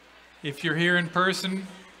If you're here in person,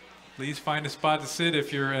 please find a spot to sit.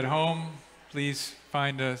 If you're at home, please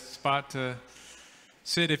find a spot to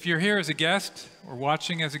sit. If you're here as a guest or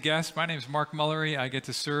watching as a guest, my name is Mark Mullery. I get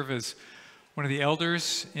to serve as one of the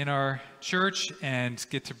elders in our church and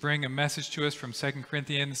get to bring a message to us from 2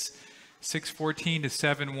 Corinthians 6:14 to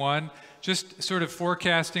 7:1. Just sort of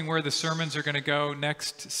forecasting where the sermons are going to go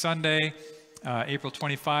next Sunday, April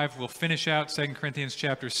 25. We'll finish out 2 Corinthians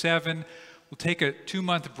chapter 7. We'll take a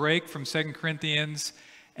 2-month break from 2 Corinthians,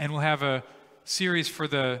 and we'll have a series for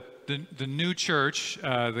the new church,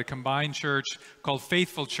 the combined church, called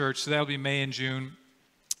Faithful Church. So that'll be May and June.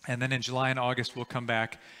 And then in July and August, we'll come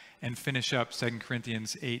back and finish up 2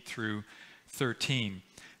 Corinthians 8 through 13.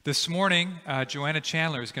 This morning, Joanna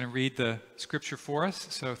Chandler is going to read the scripture for us.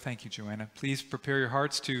 So thank you, Joanna. Please prepare your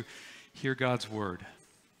hearts to hear God's word.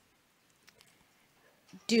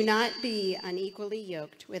 Do not be unequally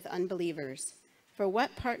yoked with unbelievers. For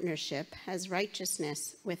what partnership has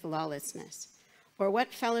righteousness with lawlessness? Or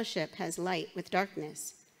what fellowship has light with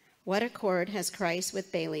darkness? What accord has Christ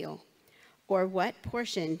with Belial? Or what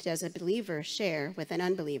portion does a believer share with an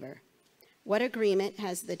unbeliever? What agreement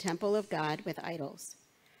has the temple of God with idols?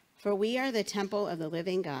 For we are the temple of the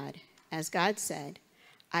living God. As God said,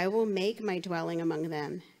 I will make my dwelling among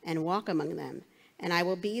them and walk among them, and I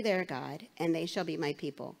will be their God, and they shall be my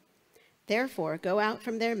people. Therefore, go out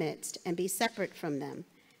from their midst and be separate from them,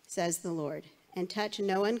 says the Lord, and touch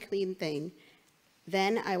no unclean thing.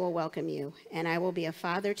 Then I will welcome you, and I will be a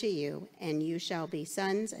father to you, and you shall be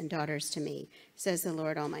sons and daughters to me, says the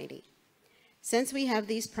Lord Almighty. Since we have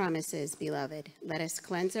these promises, beloved, let us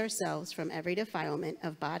cleanse ourselves from every defilement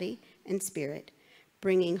of body and spirit,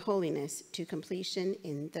 bringing holiness to completion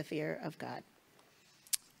in the fear of God.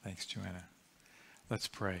 Thanks, Joanna. Let's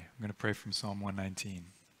pray. I'm going to pray from Psalm 119.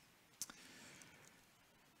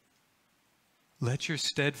 Let your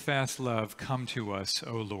steadfast love come to us,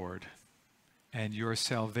 O Lord, and your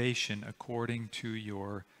salvation according to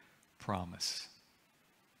your promise.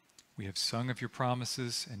 We have sung of your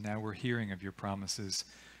promises, and now we're hearing of your promises.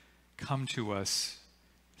 Come to us,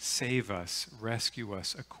 save us, rescue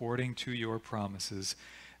us according to your promises.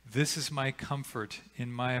 This is my comfort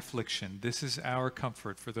in my affliction. This is our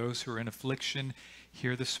comfort for those who are in affliction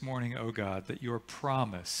here this morning, O God, that your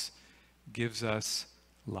promise gives us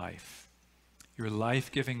life. Your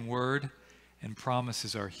life-giving word and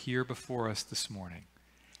promises are here before us this morning.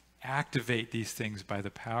 Activate these things by the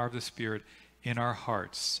power of the Spirit in our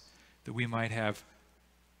hearts, that we might have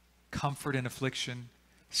comfort in affliction,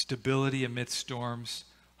 stability amidst storms,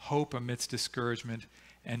 hope amidst discouragement,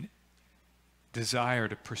 and desire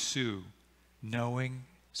to pursue knowing,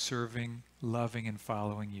 serving, loving, and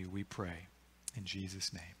following you, we pray. In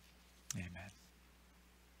Jesus' name, amen.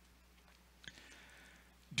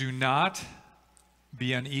 Do not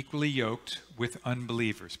be unequally yoked with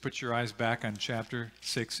unbelievers. Put your eyes back on chapter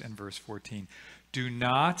 6 and verse 14. Do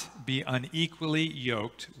not be unequally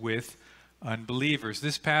yoked with unbelievers.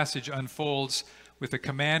 This passage unfolds with a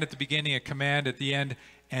command at the beginning, a command at the end,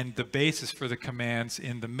 and the basis for the commands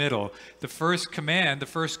in the middle. The first command, the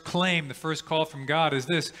first claim, the first call from God is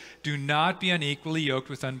this: do not be unequally yoked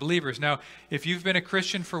with unbelievers. Now, if you've been a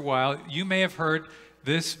Christian for a while, you may have heard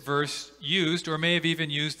this verse used, or may have even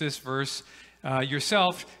used this verse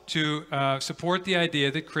yourself to support the idea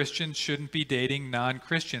that Christians shouldn't be dating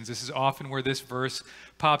non-Christians. This is often where this verse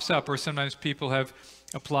pops up, or sometimes people have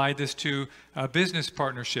applied this to business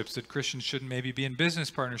partnerships, that Christians shouldn't maybe be in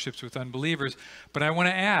business partnerships with unbelievers. But I want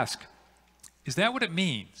to ask, is that what it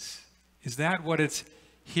means? Is that what it's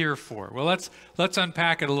here for? Well, let's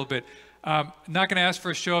unpack it a little bit. Not going to ask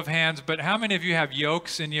for a show of hands, but how many of you have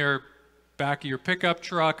yokes in your back of your pickup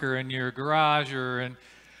truck or in your garage or in...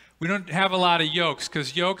 We don't have a lot of yokes,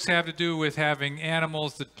 because yokes have to do with having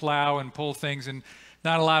animals that plow and pull things, and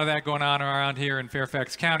not a lot of that going on around here in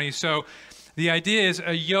Fairfax County. So the idea is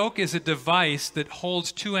a yoke is a device that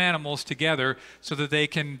holds two animals together so that they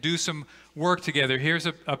can do some work together. Here's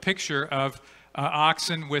a picture of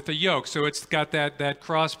oxen with a yoke. So it's got that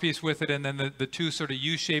cross piece with it, and then the two sort of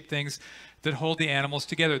U-shaped things that hold the animals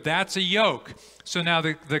together. That's a yoke. So now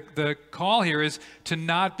the call here is to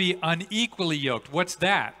not be unequally yoked. What's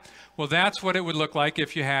that? Well, that's what it would look like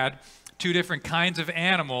if you had two different kinds of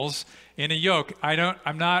animals in a yoke. I don't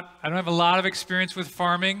have a lot of experience with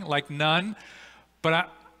farming, like none, but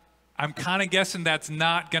I'm kind of guessing that's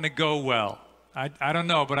not going to go well. I don't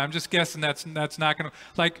know, but I'm just guessing that's not going to,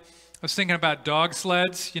 like, I was thinking about dog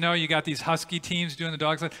sleds. You know, you got these husky teams doing the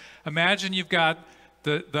dog sled. Imagine you've got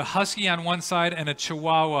the husky on one side and a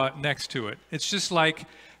chihuahua next to it. It's just like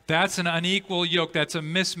that's an unequal yoke. That's a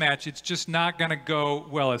mismatch. It's just not going to go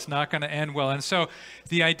well. It's not going to end well. And so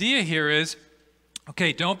the idea here is,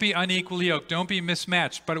 okay, don't be unequally yoked. Don't be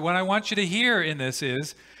mismatched. But what I want you to hear in this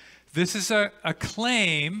is a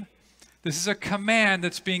claim, this is a command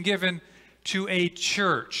that's being given to a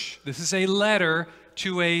church. This is a letter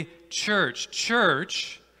to a church.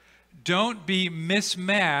 Church, don't be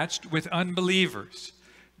mismatched with unbelievers.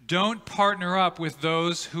 Don't partner up with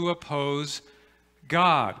those who oppose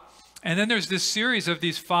God. And then there's this series of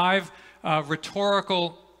these 5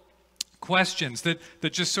 rhetorical questions that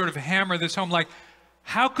just sort of hammer this home. Like,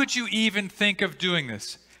 how could you even think of doing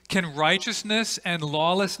this? Can righteousness and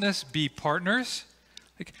lawlessness be partners?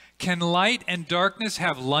 Like, can light and darkness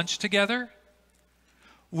have lunch together?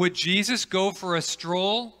 Would Jesus go for a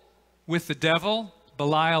stroll with the devil?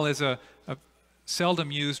 Belial is a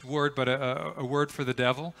seldom used word, but a word for the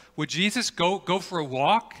devil. Would Jesus go for a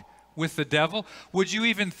walk with the devil? Would you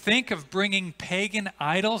even think of bringing pagan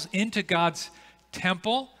idols into God's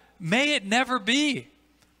temple? May it never be.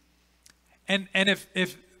 And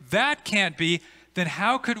if that can't be, then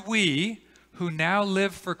how could we, who now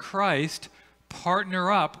live for Christ,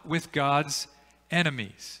 partner up with God's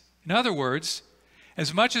enemies? In other words,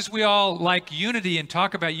 as much as we all like unity and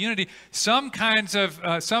talk about unity, some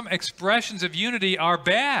expressions of unity are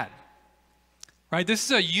bad, right? This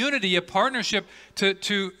is a unity, a partnership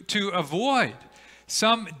to avoid.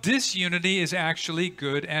 Some disunity is actually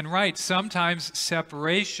good and right. Sometimes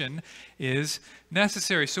separation is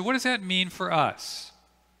necessary. So what does that mean for us?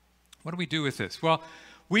 What do we do with this? Well,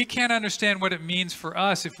 we can't understand what it means for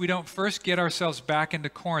us if we don't first get ourselves back into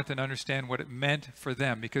Corinth and understand what it meant for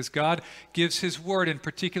them, because God gives his word in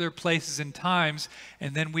particular places and times,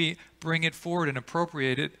 and then we bring it forward and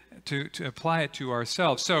appropriate it to apply it to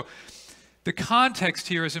ourselves. So the context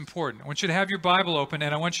here is important. I want you to have your Bible open,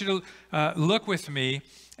 and I want you to look with me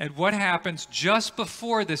at what happens just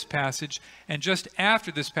before this passage and just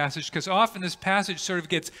after this passage, because often this passage sort of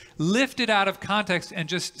gets lifted out of context and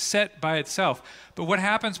just set by itself. But what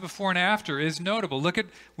happens before and after is notable.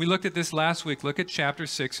 We looked at this last week. Look at chapter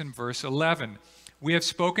 6 and verse 11. We have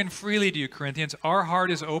spoken freely to you, Corinthians. Our heart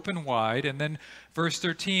is open wide. And then verse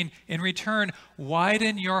 13, in return,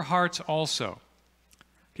 widen your hearts also.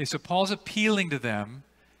 Okay, so Paul's appealing to them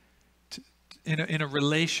in a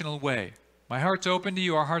relational way. My heart's open to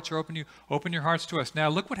you, our hearts are open to you. Open your hearts to us. Now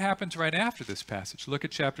look what happens right after this passage. Look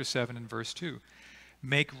at chapter 7 and verse 2.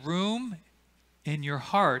 Make room in your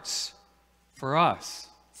hearts for us.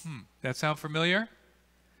 That sound familiar?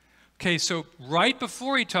 Okay, so right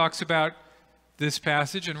before he talks about this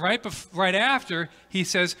passage and right after, he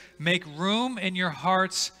says, make room in your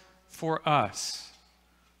hearts for us.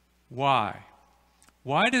 Why?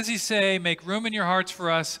 Why does he say, make room in your hearts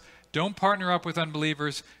for us? Don't partner up with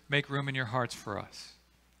unbelievers. Make room in your hearts for us.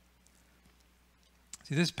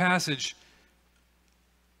 See, this passage,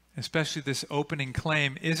 especially this opening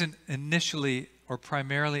claim, isn't initially or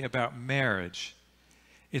primarily about marriage.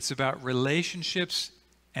 It's about relationships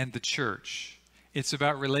and the church. It's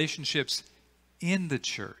about relationships in the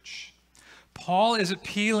church. Paul is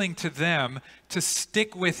appealing to them to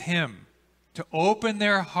stick with him, to open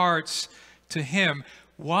their hearts to him.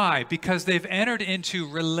 Why? Because they've entered into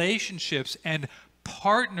relationships and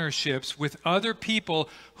partnerships with other people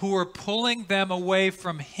who are pulling them away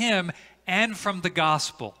from him and from the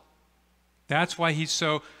gospel. That's why he's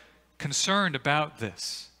so concerned about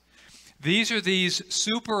this. These are these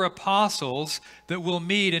super apostles that we'll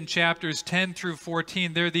meet in chapters 10 through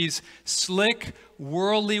 14. They're these slick,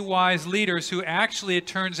 worldly wise leaders who actually, it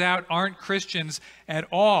turns out, aren't Christians at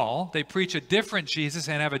all. They preach a different Jesus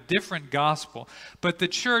and have a different gospel. But the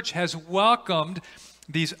church has welcomed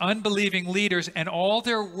these unbelieving leaders and all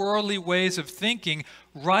their worldly ways of thinking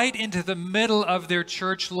right into the middle of their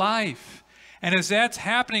church life. And as that's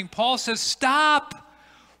happening, Paul says, stop,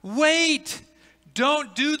 wait.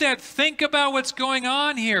 Don't do that. Think about what's going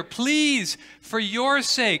on here. Please, for your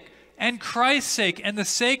sake and Christ's sake and the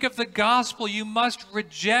sake of the gospel, you must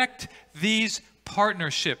reject these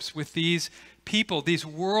partnerships with these people, these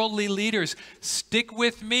worldly leaders. Stick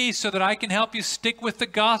with me so that I can help you stick with the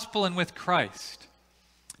gospel and with Christ.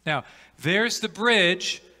 Now, there's the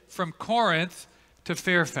bridge from Corinth to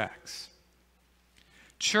Fairfax.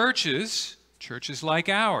 Churches like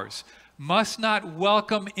ours, must not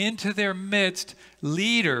welcome into their midst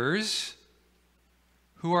leaders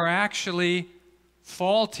who are actually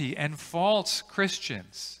faulty and false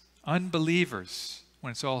Christians, unbelievers,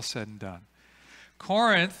 when it's all said and done.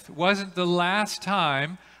 Corinth wasn't the last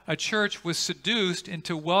time a church was seduced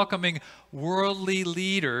into welcoming worldly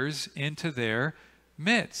leaders into their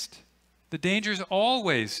midst. The danger's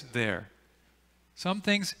always there. Some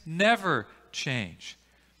things never change.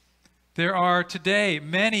 There are today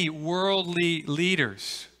many worldly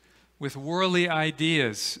leaders with worldly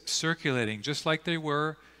ideas circulating, just like they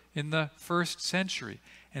were in the first century.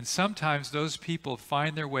 And sometimes those people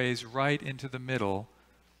find their ways right into the middle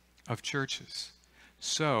of churches.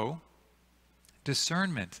 So,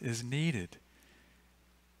 discernment is needed.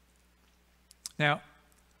 Now,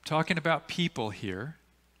 talking about people here,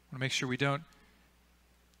 I want to make sure we don't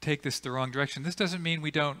take this the wrong direction. This doesn't mean we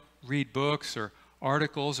don't read books or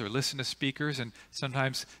articles or listen to speakers and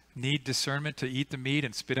sometimes need discernment to eat the meat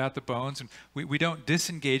and spit out the bones. And we don't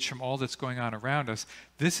disengage from all that's going on around us.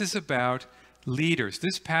 This is about leaders.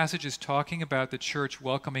 This passage is talking about the church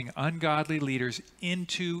welcoming ungodly leaders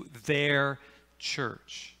into their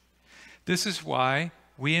church. This is why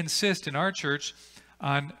we insist in our church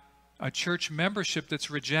on a church membership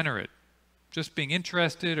that's regenerate. Just being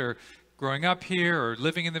interested or growing up here or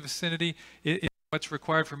living in the vicinity is what's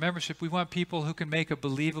required for membership. We want people who can make a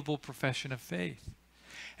believable profession of faith.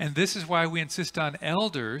 And this is why we insist on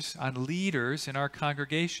elders, on leaders in our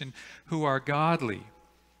congregation who are godly,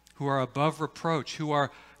 who are above reproach, who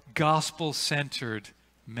are gospel-centered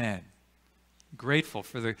men. Grateful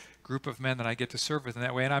for the group of men that I get to serve with in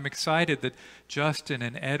that way. And I'm excited that Justin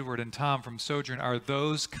and Edward and Tom from Sojourn are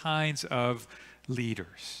those kinds of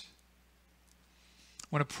leaders. I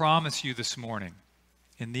want to promise you this morning,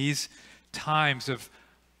 in these times of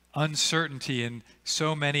uncertainty in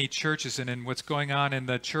so many churches and in what's going on in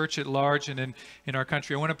the church at large and in our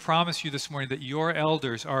country, I want to promise you this morning that your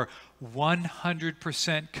elders are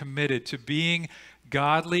 100% committed to being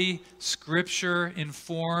godly,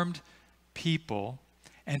 scripture-informed people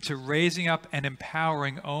and to raising up and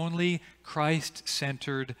empowering only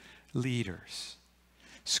Christ-centered leaders.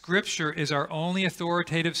 Scripture is our only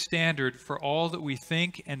authoritative standard for all that we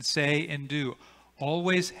think and say and do.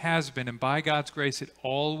 Always has been, and by God's grace, it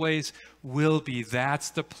always will be.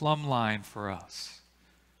 That's the plumb line for us.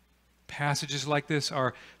 Passages like this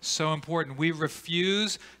are so important. We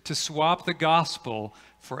refuse to swap the gospel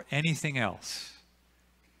for anything else,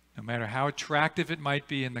 no matter how attractive it might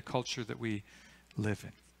be in the culture that we live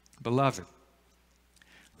in. Beloved,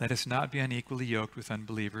 let us not be unequally yoked with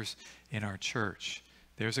unbelievers in our church.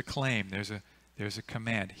 There's a claim, there's a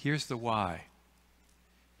command. Here's the why.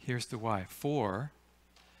 Here's the why. For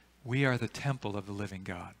we are the temple of the living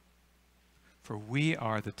God. For we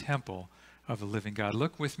are the temple of the living God.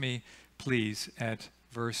 Look with me, please, at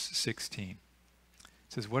verse 16. It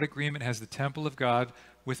says, what agreement has the temple of God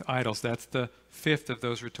with idols? That's the fifth of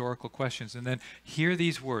those rhetorical questions. And then hear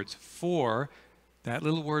these words. For, that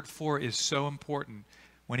little word for is so important.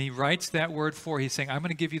 When he writes that word for, he's saying, I'm going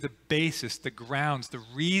to give you the basis, the grounds, the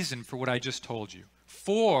reason for what I just told you.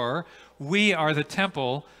 For we are the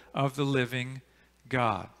temple of the living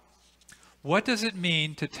God. What does it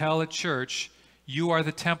mean to tell a church, you are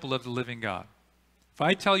the temple of the living God? If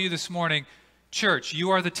I tell you this morning, church, you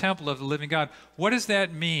are the temple of the living God, what does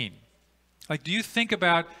that mean? Like, do you think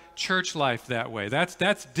about church life that way?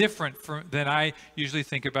 That's different than I usually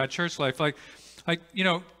think about church life. Like, you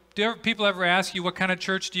know, do people ever ask you, what kind of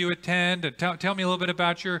church do you attend? And tell me a little bit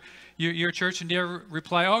about your church. And do you ever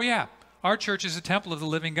reply, oh yeah, our church is a temple of the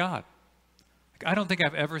living God? I don't think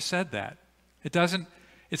I've ever said that.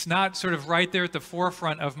 It's not sort of right there at the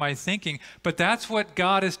forefront of my thinking, but that's what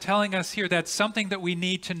God is telling us here. That's something that we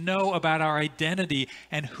need to know about our identity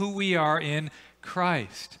and who we are in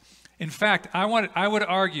Christ. In fact, I would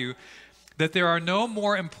argue that there are no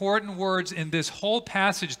more important words in this whole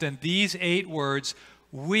passage than these 8 words.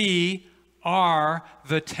 We are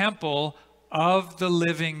the temple of the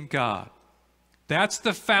living God. That's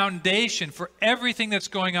the foundation for everything that's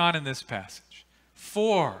going on in this passage.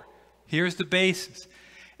 For, here's the basis.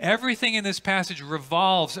 Everything in this passage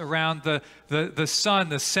revolves around the Son,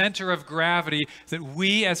 the center of gravity, that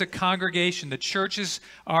we as a congregation, the churches,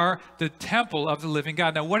 are the temple of the living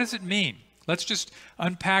God. Now, what does it mean? Let's just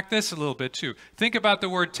unpack this a little bit too. Think about the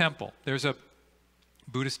word temple. There's a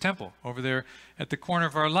Buddhist temple over there at the corner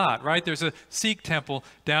of our lot, right? There's a Sikh temple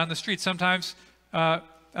down the street. Sometimes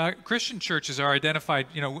Christian churches are identified,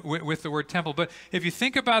 you know, with the word temple. But if you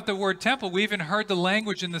think about the word temple, we even heard the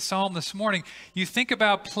language in the psalm this morning. You think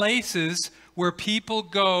about places where people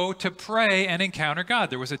go to pray and encounter God.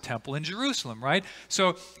 There was a temple in Jerusalem, right?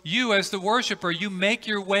 So you, as the worshiper, you make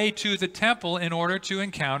your way to the temple in order to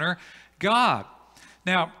encounter God.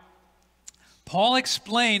 Now, Paul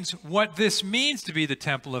explains what this means to be the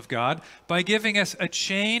temple of God by giving us a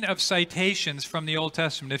chain of citations from the Old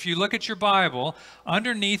Testament. If you look at your Bible,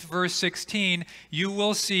 underneath verse 16, you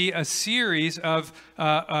will see a series of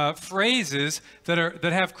phrases that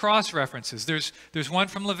have cross references. There's one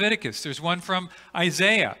from Leviticus. There's one from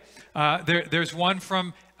Isaiah. There's one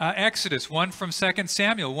from Exodus, one from 2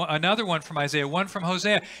 Samuel, another one from Isaiah, one from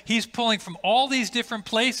Hosea. He's pulling from all these different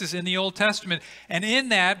places in the Old Testament, and in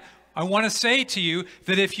that, I want to say to you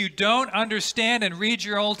that if you don't understand and read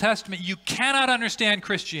your Old Testament, you cannot understand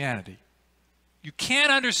Christianity. You can't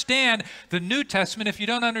understand the New Testament if you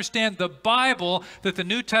don't understand the Bible that the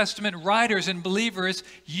New Testament writers and believers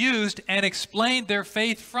used and explained their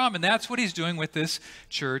faith from. And that's what he's doing with this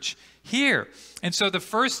church here. And so the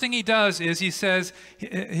first thing he does is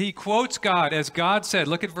he quotes God as God said.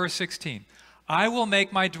 Look at verse 16. I will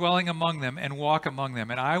make my dwelling among them and walk among them,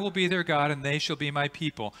 and I will be their God, and they shall be my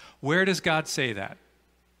people. Where does God say that?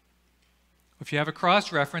 If you have a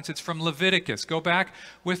cross-reference, it's from Leviticus. Go back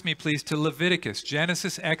with me, please, to Leviticus.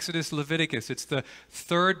 Genesis, Exodus, Leviticus. It's the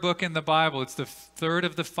third book in the Bible. It's the third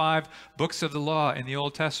of the 5 books of the law in the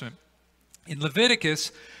Old Testament. In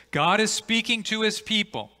Leviticus, God is speaking to his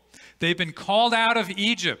people. They've been called out of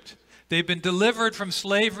Egypt. They've been delivered from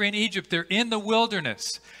slavery in Egypt. They're in the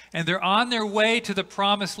wilderness, and they're on their way to the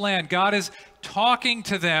promised land. God is talking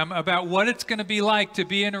to them about what it's going to be like to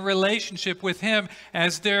be in a relationship with him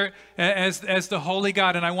as the holy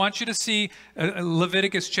God. And I want you to see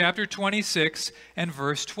Leviticus chapter 26 and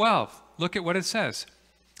verse 12. Look at what it says.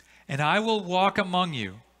 And I will walk among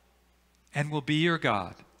you and will be your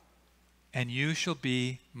God, and you shall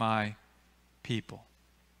be my people.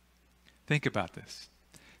 Think about this.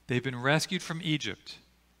 They've been rescued from Egypt.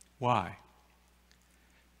 Why?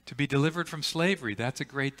 To be delivered from slavery, that's a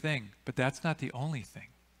great thing, but that's not the only thing.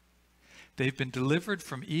 They've been delivered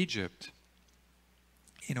from Egypt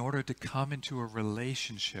in order to come into a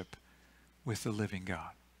relationship with the living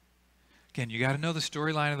God. Again, you got to know the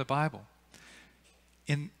storyline of the Bible.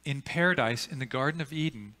 In paradise, in the Garden of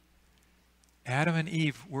Eden, Adam and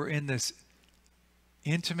Eve were in this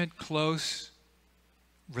intimate, close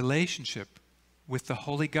relationship with the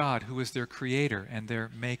holy God who was their creator and their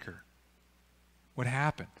maker. What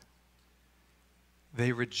happened?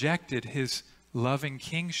 They rejected his loving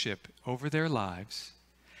kingship over their lives,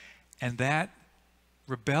 and that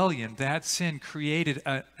rebellion, that sin created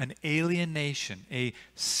an alienation, a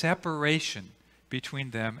separation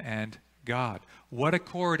between them and God. What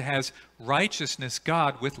accord has righteousness,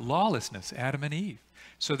 God, with lawlessness, Adam and Eve?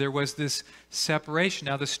 So there was this separation.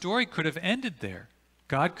 Now the story could have ended there.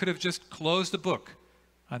 God could have just closed the book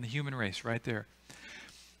on the human race right there.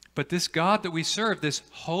 But this God that we serve, this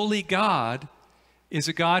holy God, is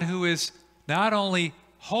a God who is not only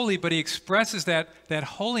holy, but he expresses that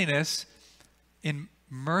holiness in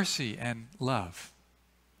mercy and love.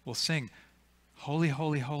 We'll sing, holy,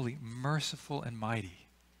 holy, holy, merciful and mighty.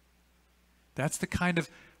 That's the kind of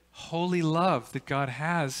holy love that God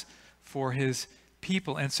has for his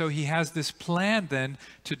people. And so he has this plan then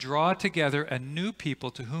to draw together a new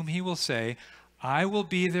people to whom he will say, I will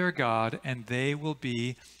be their God and they will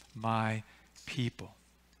be my people.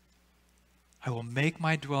 I will make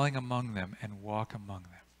my dwelling among them and walk among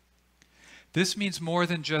them. This means more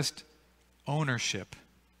than just ownership.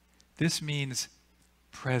 This means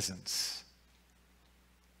presence.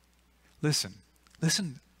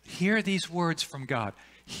 Listen, hear these words from God.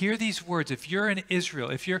 Hear these words. If you're in Israel,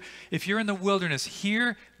 if you're in the wilderness,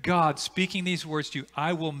 hear God speaking these words to you.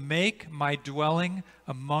 I will make my dwelling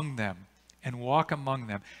among them and walk among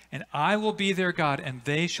them, and I will be their God, and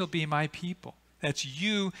they shall be my people. That's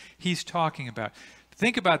you he's talking about.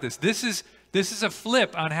 Think about this. This is a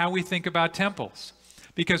flip on how we think about temples.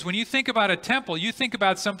 Because when you think about a temple, you think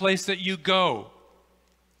about someplace that you go,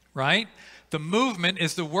 right? The movement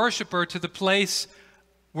is the worshiper to the place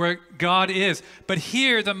where God is. But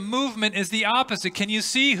here, the movement is the opposite. Can you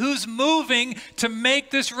see who's moving to make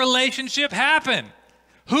this relationship happen?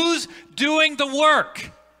 Who's doing the work?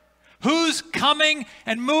 Who's coming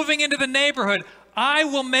and moving into the neighborhood? I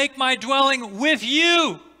will make my dwelling with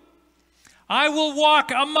you. I will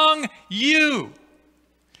walk among you.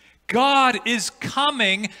 God is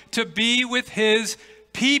coming to be with his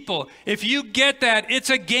people. If you get that, it's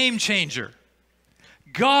a game changer.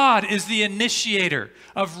 God is the initiator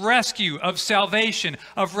of rescue, of salvation,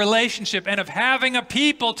 of relationship, and of having a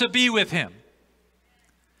people to be with him.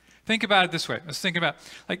 Think about it this way. Let's think about,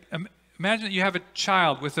 imagine that you have a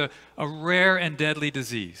child with a rare and deadly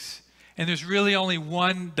disease, and there's really only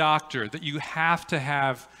one doctor that you have to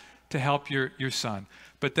help your son.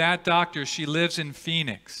 But that doctor, she lives in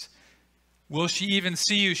Phoenix. Will she even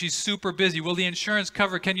see you? She's super busy. Will the insurance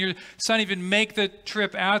cover? Can your son even make the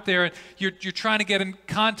trip out there? You're trying to get in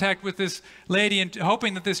contact with this lady and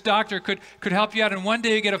hoping that this doctor could help you out. And one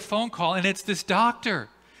day you get a phone call, and it's this doctor.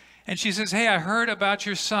 And she says, hey, I heard about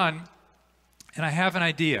your son, and I have an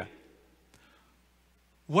idea.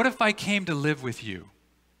 What if I came to live with you?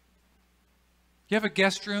 You have a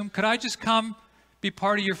guest room? Could I just come be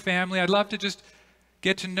part of your family? I'd love to just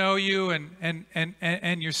get to know you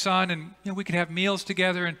and your son, and we could have meals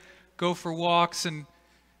together and go for walks. And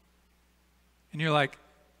you're like,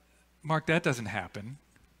 Mark, that doesn't happen.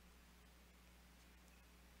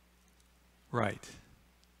 Right.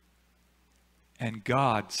 And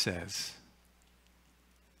God says,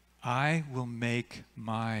 I will make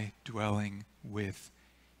my dwelling with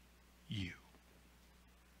you.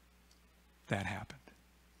 That happened.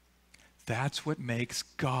 That's what makes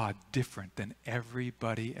God different than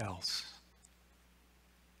everybody else.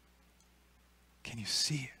 Can you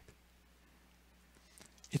see it?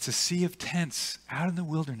 It's a sea of tents out in the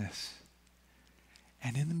wilderness.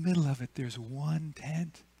 And in the middle of it, there's one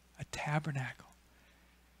tent, a tabernacle.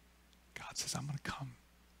 God says, I'm going to come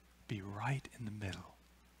be right in the middle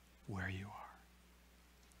where you are.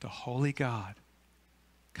 The holy God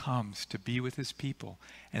comes to be with his people.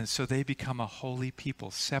 And so they become a holy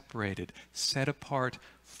people, separated, set apart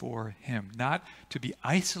for him. Not to be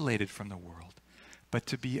isolated from the world, but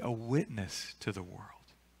to be a witness to the world.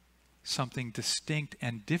 Something distinct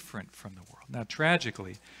and different from the world. Now,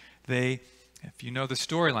 tragically, if you know the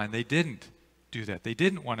storyline, they didn't do that. They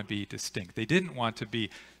didn't want to be distinct. They didn't want to be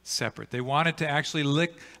separate. They wanted to actually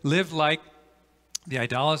live like the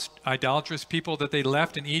idolatrous people that they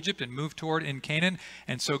left in Egypt and moved toward in Canaan.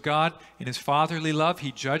 And so God, in his fatherly love,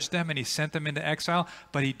 he judged them and he sent them into exile,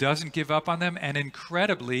 but he doesn't give up on them. And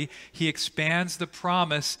incredibly, he expands the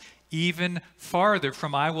promise even farther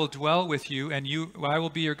from I will dwell with you, and I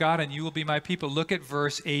will be your God, and you will be my people. Look at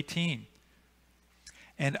verse 18.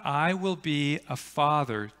 And I will be a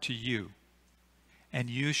father to you,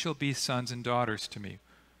 and you shall be sons and daughters to me.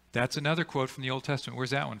 That's another quote from the Old Testament.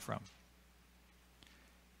 Where's that one from?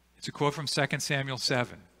 It's a quote from 2 Samuel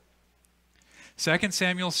 7. 2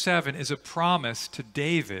 Samuel 7 is a promise to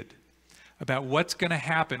David about what's going to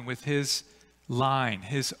happen with his line,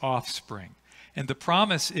 his offspring. And the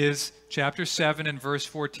promise is chapter 7 and verse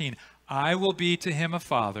 14. I will be to him a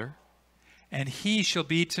father, and he shall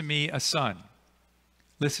be to me a son.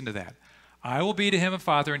 Listen to that. I will be to him a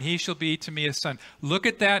father, and he shall be to me a son. Look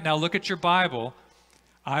at that. Now look at your Bible.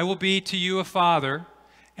 I will be to you a father,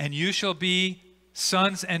 and you shall be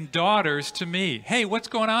sons and daughters to me. Hey, what's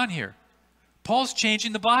going on here? Paul's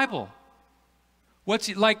changing the Bible.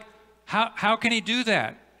 How can he do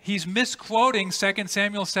that? He's misquoting 2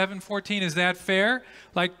 Samuel 7:14. Is that fair?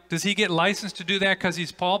 Does he get licensed to do that because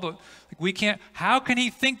he's Paul? But we can't. How can he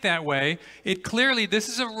think that way? This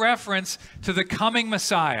is a reference to the coming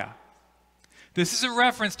Messiah. This is a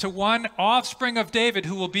reference to one offspring of David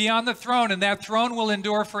who will be on the throne, and that throne will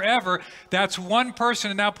endure forever. That's one person,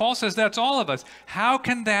 and now Paul says that's all of us. How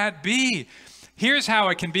can that be? Here's how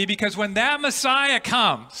it can be, because when that Messiah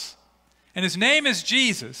comes, and his name is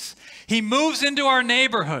Jesus, he moves into our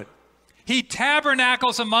neighborhood. He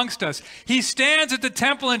tabernacles amongst us. He stands at the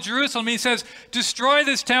temple in Jerusalem. He says, destroy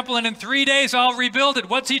this temple, and in 3 days I'll rebuild it.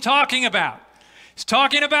 What's he talking about? He's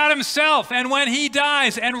talking about himself. And when he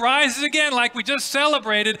dies and rises again, like we just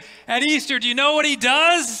celebrated at Easter, do you know what he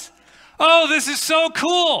does? Oh, this is so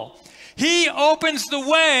cool. He opens the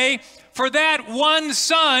way for that one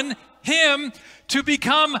son, him, to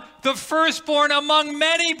become the firstborn among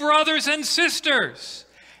many brothers and sisters.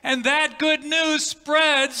 And that good news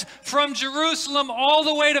spreads from Jerusalem all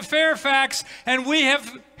the way to Fairfax, and we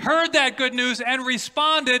have heard that good news and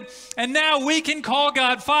responded, and now we can call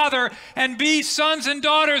God Father and be sons and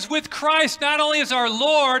daughters with Christ, not only as our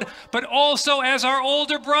Lord, but also as our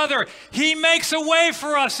older brother. He makes a way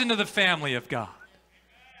for us into the family of God.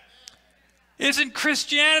 Isn't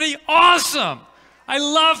Christianity awesome? I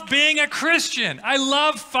love being a Christian. I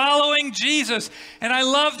love following Jesus. And I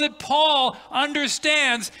love that Paul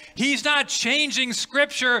understands he's not changing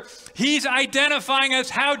Scripture. He's identifying as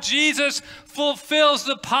how Jesus fulfills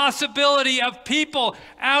the possibility of people,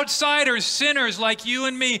 outsiders, sinners like you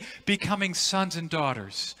and me, becoming sons and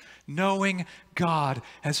daughters, knowing God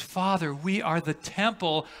as Father. We are the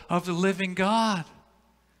temple of the living God.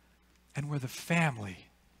 And we're the family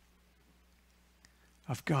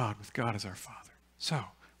of God, with God as our Father. So, I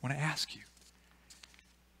want to ask you,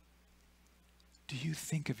 do you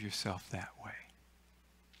think of yourself that way?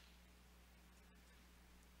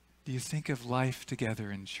 Do you think of life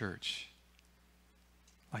together in church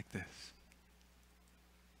like this?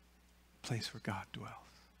 place where God dwells.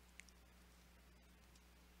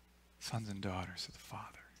 Sons and daughters of the Father.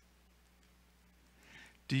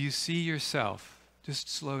 Do you see yourself, just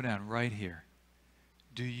slow down right here.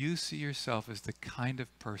 Do you see yourself as the kind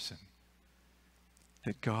of person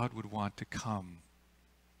that God would want to come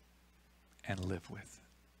and live with?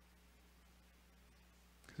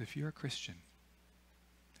 Because if you're a Christian,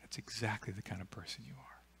 that's exactly the kind of person you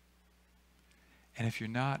are. And if you're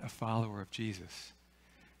not a follower of Jesus,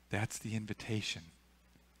 that's the invitation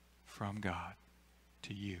from God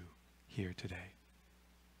to you here today.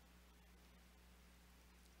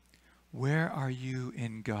 Where are you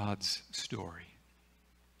in God's story?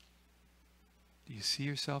 Do you see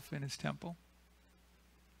yourself in his temple?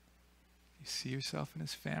 Do you see yourself in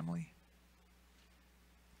his family?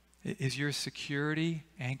 Is your security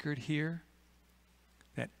anchored here?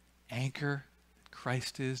 That anchor that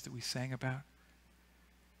Christ is that we sang about?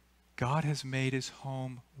 God has made his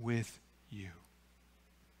home with you.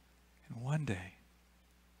 And one day,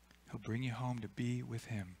 he'll bring you home to be with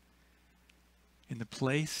him in the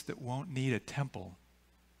place that won't need a temple,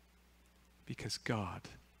 because God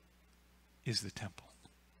is the temple.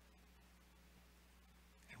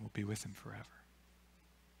 And we'll be with him forever.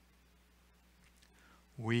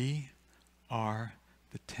 We are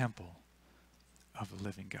the temple of the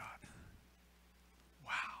living God.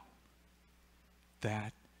 Wow.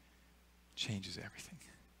 That changes everything.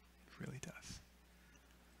 It really does.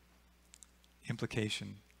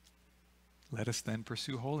 Implication: let us then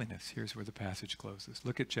pursue holiness. Here's where the passage closes.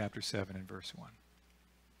 Look at chapter 7 and verse 1.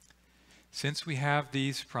 Since we have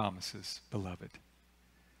these promises, beloved,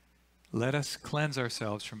 let us cleanse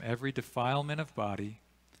ourselves from every defilement of body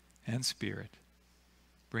and spirit,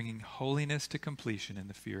 bringing holiness to completion in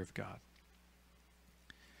the fear of God.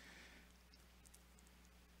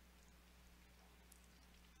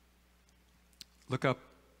 Look up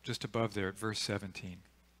just above there at verse 17.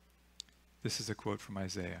 This is a quote from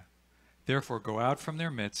Isaiah. Therefore, go out from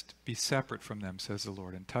their midst, be separate from them, says the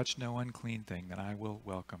Lord, and touch no unclean thing, then I will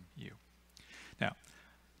welcome you. Now,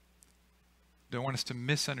 don't want us to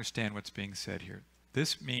misunderstand what's being said here.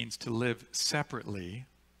 This means to live separately,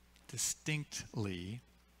 distinctly,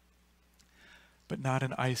 but not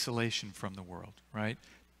in isolation from the world, right?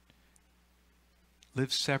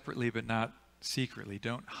 Live separately, but not secretly.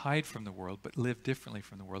 Don't hide from the world, but live differently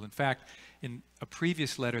from the world. In fact, in a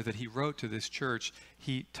previous letter that he wrote to this church,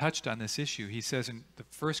 he touched on this issue. He says in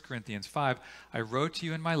 1 Corinthians 5, I wrote to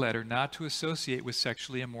you in my letter not to associate with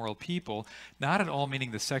sexually immoral people, not at all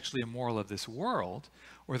meaning the sexually immoral of this world,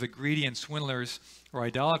 or the greedy and swindlers or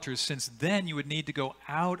idolaters, since then you would need to go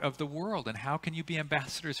out of the world. And how can you be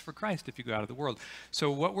ambassadors for Christ if you go out of the world? So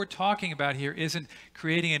what we're talking about here isn't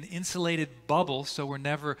creating an insulated bubble so we're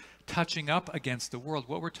never touching up against the world.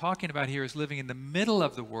 What we're talking about here is living in the middle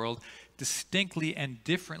of the world distinctly and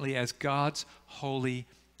differently as God's holy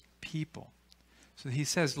people. So he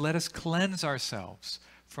says, let us cleanse ourselves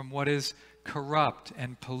from what is corrupt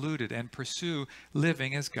and polluted and pursue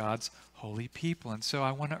living as God's holy people. And so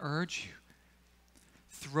I want to urge you,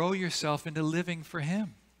 throw yourself into living for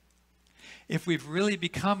him. If we've really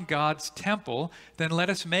become God's temple, then let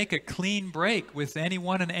us make a clean break with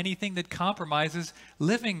anyone and anything that compromises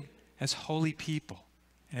living as holy people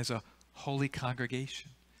and as a holy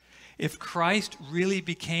congregation. If Christ really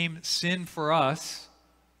became sin for us,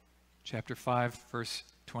 chapter 5, verse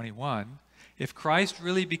 21, if Christ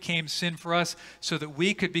really became sin for us so that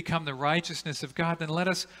we could become the righteousness of God, then let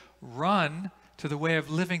us run to the way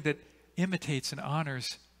of living that imitates and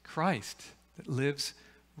honors Christ, that lives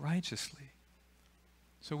righteously.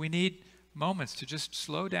 So we need moments to just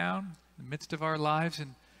slow down in the midst of our lives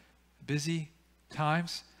and busy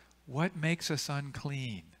times. What makes us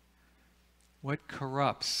unclean? What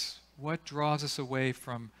corrupts? What draws us away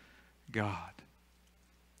from God?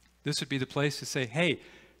 This would be the place to say, hey,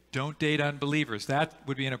 don't date unbelievers. That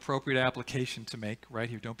would be an appropriate application to make right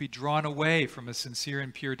here. Don't be drawn away from a sincere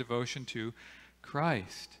and pure devotion to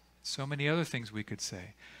Christ. So many other things we could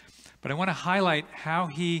say. But I want to highlight how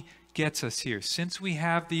he gets us here. Since we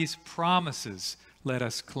have these promises, let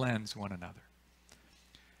us cleanse one another.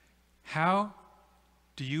 How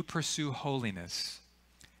do you pursue holiness?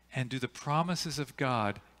 And do the promises of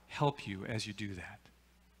God help you as you do that?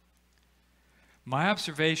 My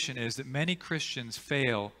observation is that many Christians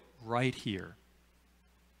fail right here.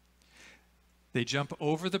 They jump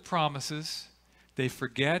over the promises. They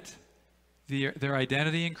forget their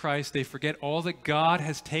identity in Christ. They forget all that God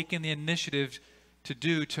has taken the initiative to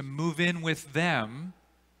do to move in with them.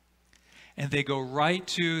 And they go right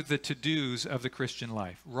to the to-dos of the Christian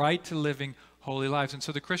life, right to living holy lives. And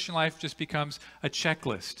so the Christian life just becomes a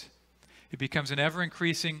checklist. It becomes an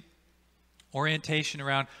ever-increasing Orientation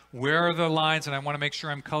around where are the lines, and I want to make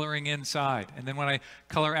sure I'm coloring inside. And then when I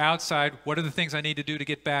color outside, what are the things I need to do to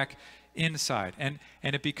get back inside? And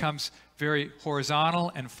it becomes very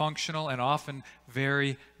horizontal and functional and often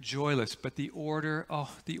very joyless. But the order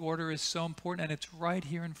is so important, and it's right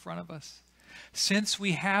here in front of us. Since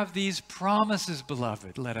we have these promises,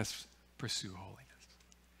 beloved, let us pursue holiness.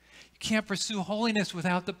 You can't pursue holiness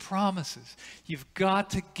without the promises. You've got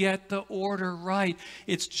to get the order right.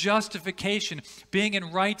 It's justification, being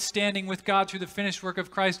in right standing with God through the finished work of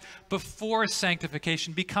Christ before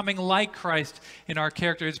sanctification, becoming like Christ in our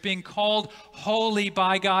character. It's being called holy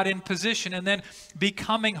by God in position and then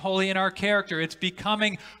becoming holy in our character. It's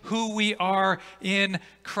becoming who we are in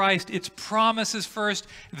Christ. It's promises first,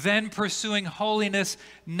 then pursuing holiness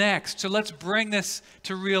next. So let's bring this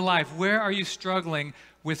to real life. Where are you struggling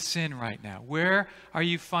with sin right now? Where are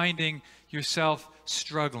you finding yourself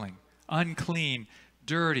struggling, unclean,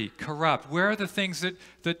 dirty, corrupt? Where are the things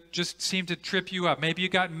that just seem to trip you up? Maybe you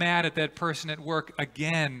got mad at that person at work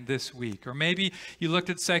again this week. Or maybe you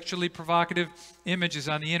looked at sexually provocative images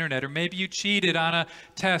on the internet. Or maybe you cheated on a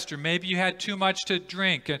test. Or maybe you had too much to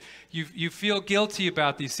drink. And you feel guilty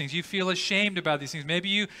about these things. You feel ashamed about these things. Maybe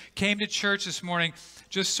you came to church this morning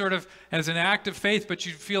just sort of as an act of faith, but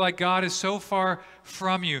you feel like God is so far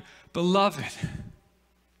from you. Beloved,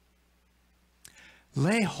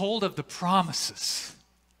 lay hold of the promises.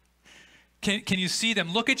 Can you see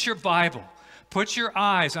them? Look at your Bible. Put your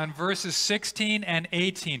eyes on verses 16 and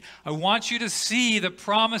 18. I want you to see the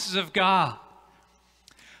promises of God.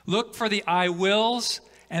 Look for the I wills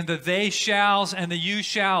and the they shalls and the you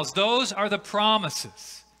shalls. Those are the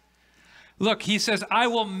promises. Look, he says, I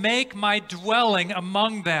will make my dwelling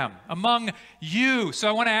among them, among you. So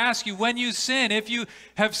I want to ask you, when you sin, if you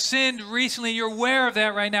have sinned recently, you're aware of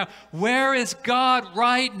that right now. Where is God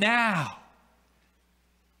right now?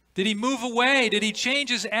 Did he move away? Did he change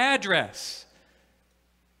his address?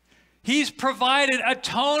 He's provided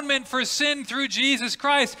atonement for sin through Jesus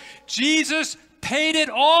Christ. Jesus paid it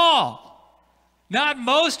all. Not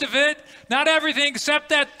most of it, not everything except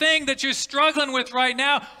that thing that you're struggling with right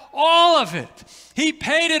now. All of it. He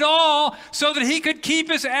paid it all so that he could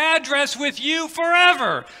keep his address with you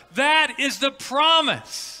forever. That is the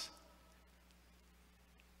promise.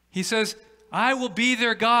 He says, I will be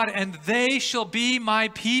their God and they shall be my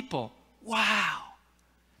people. Wow.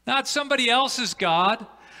 Not somebody else's God.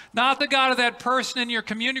 Not the God of that person in your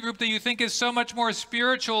community group that you think is so much more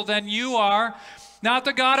spiritual than you are. Not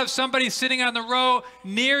the God of somebody sitting on the row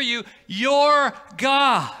near you. Your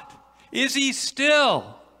God. Is he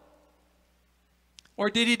still? Or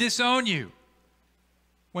did he disown you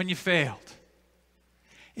when you failed?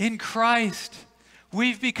 In Christ,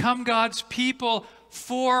 we've become God's people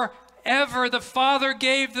forever. The Father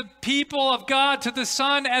gave the people of God to the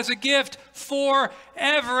Son as a gift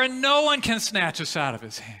forever, and no one can snatch us out of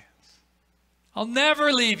his hands. I'll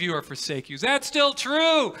never leave you or forsake you. That's still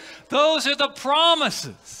true. Those are the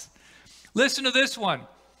promises. Listen to this one.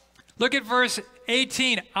 Look at verse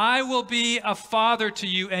 18. I will be a father to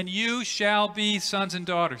you, and you shall be sons and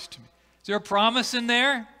daughters to me. Is there a promise in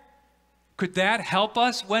there? Could that help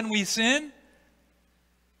us when we sin?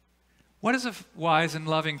 What does a wise and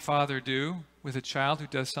loving father do with a child who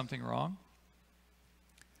does something wrong?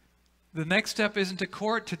 The next step isn't to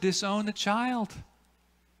court to disown the child.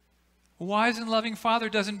 A wise and loving father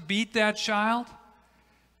doesn't beat that child,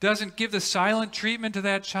 doesn't give the silent treatment to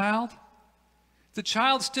that child. The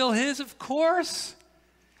child's still his, of course.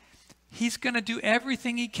 He's going to do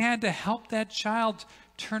everything he can to help that child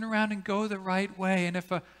turn around and go the right way. And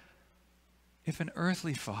if an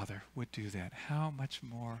earthly father would do that, how much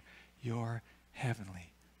more your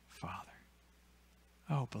heavenly Father?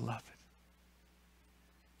 Oh, beloved,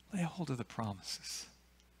 lay hold of the promises.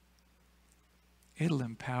 It'll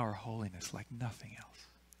empower holiness like nothing else.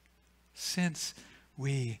 Since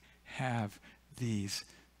we have these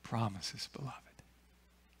promises, beloved,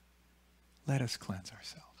 let us cleanse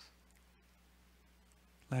ourselves.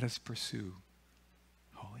 Let us pursue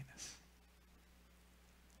holiness.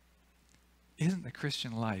 Isn't the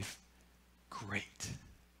Christian life great?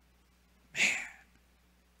 Man,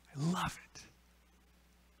 I love it.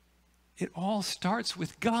 It all starts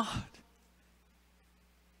with God.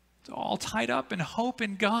 It's all tied up in hope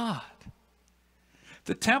in God.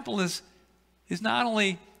 The temple is not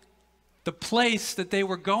only the place that they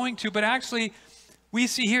were going to, but actually we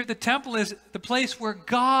see here the temple is the place where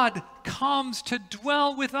God comes to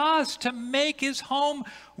dwell with us, to make his home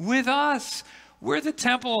with us. We're the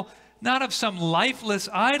temple not of some lifeless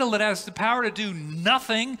idol that has the power to do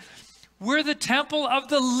nothing. We're the temple of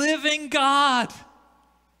the living God.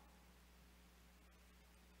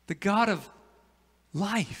 The God of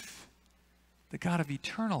life, the God of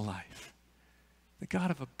eternal life, the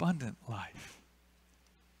God of abundant life.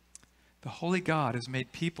 The holy God has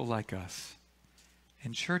made people like us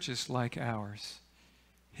and churches like ours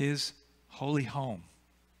his holy home.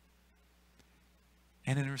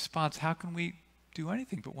 And in response, how can we do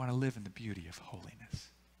anything but want to live in the beauty of holiness?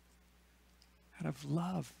 Out of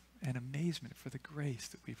love and amazement for the grace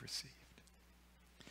that we've received.